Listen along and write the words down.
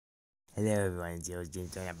Hello everyone, it's your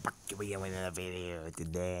James and I'm back again with another video.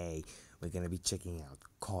 Today, we're gonna be checking out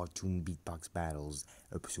Cartoon Beatbox Battles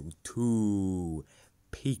Episode 2,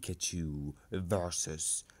 Pikachu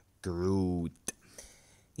versus Groot.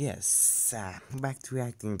 Yes, back to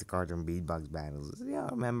reacting to Cartoon Beatbox Battles. Yeah,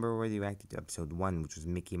 remember when you reacted to Episode 1, which was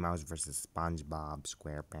Mickey Mouse versus SpongeBob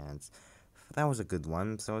SquarePants. That was a good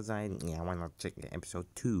one, so I was like, yeah, why not check Episode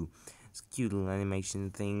 2? It's a cute little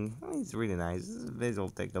animation thing. I mean, it's really nice. It's visual,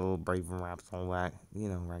 take a little brave and raps, all that.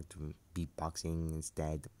 Right to beatboxing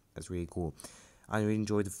instead. That's really cool. I really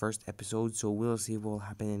enjoyed the first episode, so we'll see what will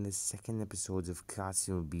happen in the second episodes of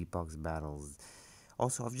Costume Beatbox Battles.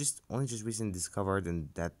 Also, I've only just recently discovered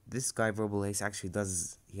that this guy Verbal Ace actually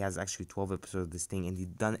he has actually 12 episodes of this thing, and he's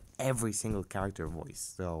done every single character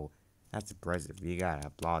voice. So that's impressive. You gotta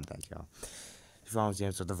applaud that, y'all. If you want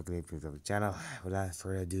to so don't forget to subscribe to the channel. Without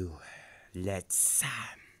further ado, let's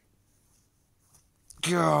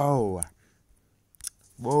go.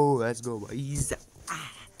 Whoa, let's go, boys.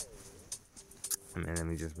 And then let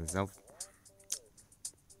me just myself.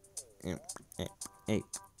 Hey, hey, hey,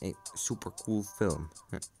 hey, super cool film.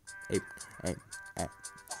 Hey, hey, hey.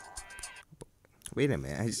 Wait a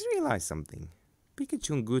minute, I just realized something. Pikachu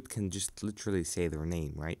and Groot can just literally say their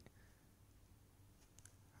name, right?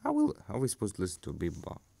 How are we supposed to listen to a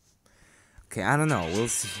beatbox? Okay, I don't know. We'll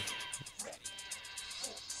see.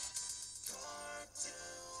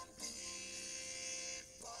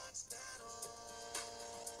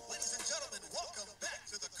 Ladies and gentlemen, welcome back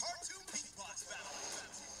to the Cartoon Beatbox Battle.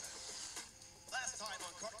 Last time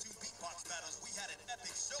on Cartoon Beatbox Battles, we had an epic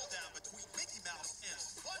showdown between Mickey Mouse and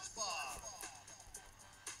SpongeBob.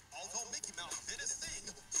 Although Mickey Mouse did his thing,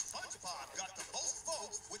 SpongeBob got the most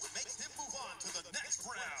votes, which makes him move on to the next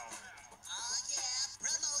round. Oh yeah,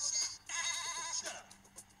 promotion. Shut up.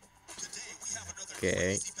 Today we have another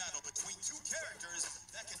crazy battle between two characters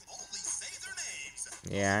that can only say their names.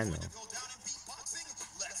 Yeah, I know. Go down in beatboxing?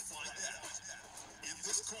 Let's find out. In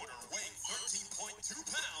this corner, weighing 13.2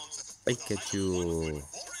 pounds, Pikachu. 4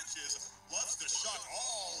 inches, loves to shock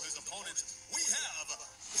all his opponents. We have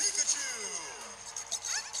Pikachu.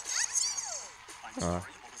 I'm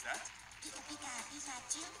sorry, what was that?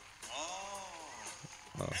 Pikachu. Oh.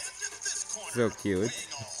 And in this corner, So cute.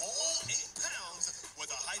 weighing a whole 8 pounds,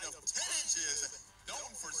 with a height of 10 inches,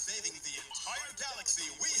 known for saving the entire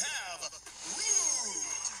galaxy, we have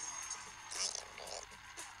Groot.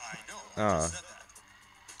 I know, I just said that.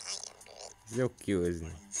 So cute, isn't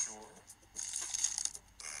it? Are you sure?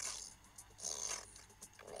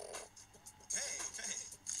 Okay.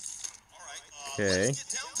 All right, Okay. let's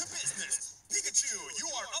get down to business. Pikachu, you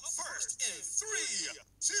are up first in 3,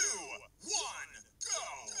 2, 1, go.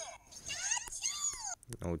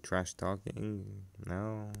 No trash talking.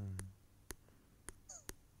 No.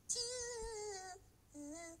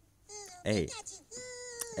 Hey.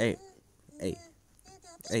 Hey. Hey.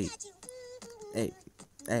 Hey. Hey.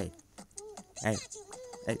 Hey. Hey.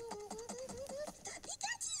 Hey.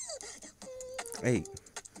 Hey.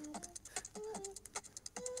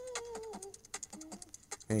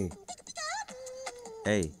 Hey.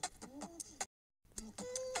 Hey.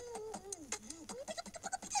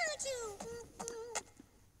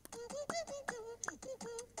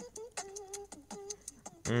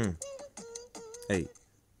 Hey.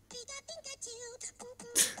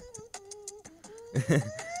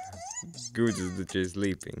 Groot is literally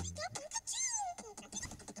sleeping.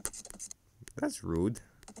 That's rude.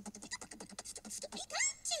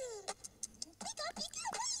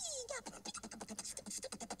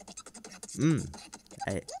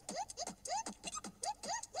 Hey.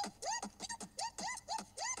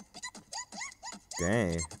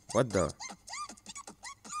 Dang. What the?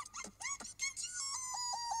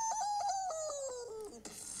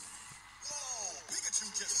 Pikachu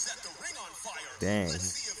just set the ring on fire. Dang. Let's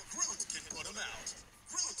see if Groot can put him out.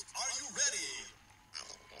 Groot, are you ready?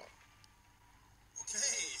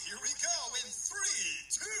 Okay, here we go in 3,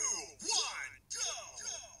 2, 1, go!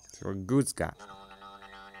 So what Groot's got?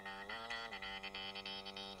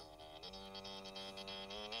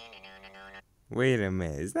 Wait a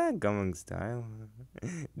minute, is that Gangnam Style?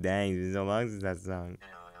 Dang, it's been so long since that song.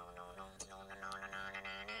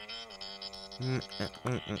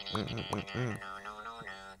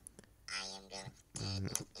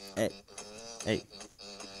 Hey, hey,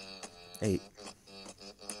 hey.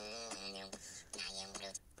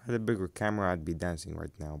 If I had a bigger camera, I'd be dancing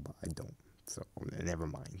right now, but I don't. So, never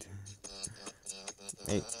mind.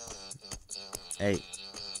 Hey, hey.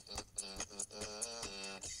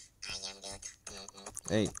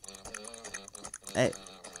 Hey. Hey.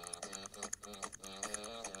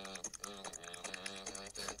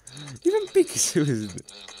 Even Pikachu is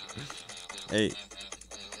Hey.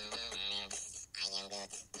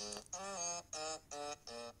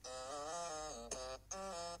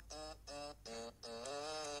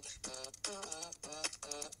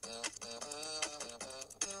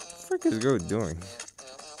 What the frick is Groot doing?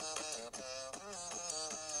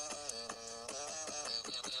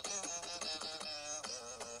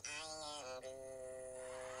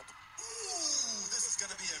 This is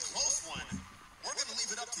gonna be a close one. We're gonna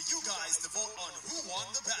leave it up to you guys to vote on who won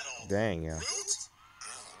the battle. Dang, yeah. Groot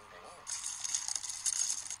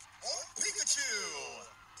or Pikachu?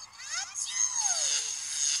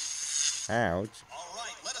 Ouch. All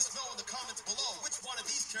right, let us know in the comments below which one of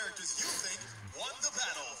these characters you think won the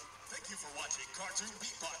battle. Thank you for watching Cartoon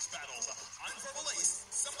Beatbox Battles. I'm Purple Ace.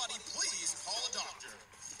 Somebody please call a doctor.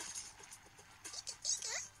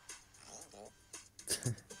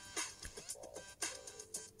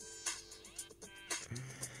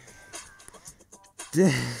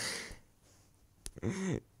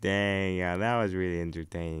 Dang, yeah, that was really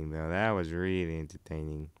entertaining, though. That was really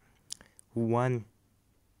entertaining. Who won?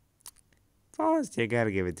 Honestly, I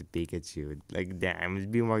gotta give it to Pikachu. Like, damn, his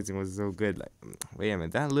beatboxing was so good. Like, wait a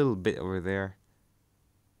minute, that little bit over there.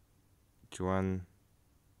 Which one?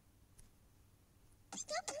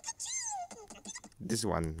 This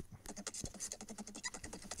one.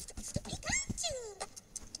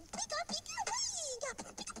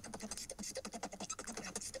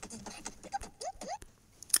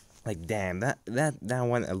 Like, damn, that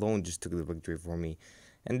one alone just took the victory for me.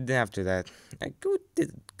 And then after that, like, Groot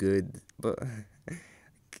did good, but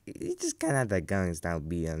he just kind of had that Gangnam Style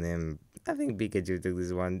beat on him. I think Pikachu took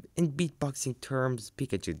this one. In beatboxing terms,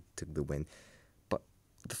 Pikachu took the win. But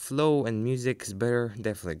the flow and music is better,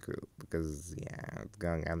 definitely Groot. Because, yeah,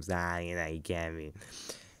 Gangnam Style, you know, you can't be.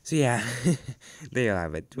 So, yeah, there you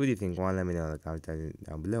have it. What do you think? Well, let me know in the comments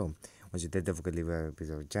down below. Once you did, don't forget to leave a piece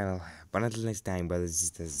of our channel. But until next time, brothers and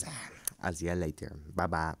sisters, I'll see you later. Bye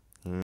bye.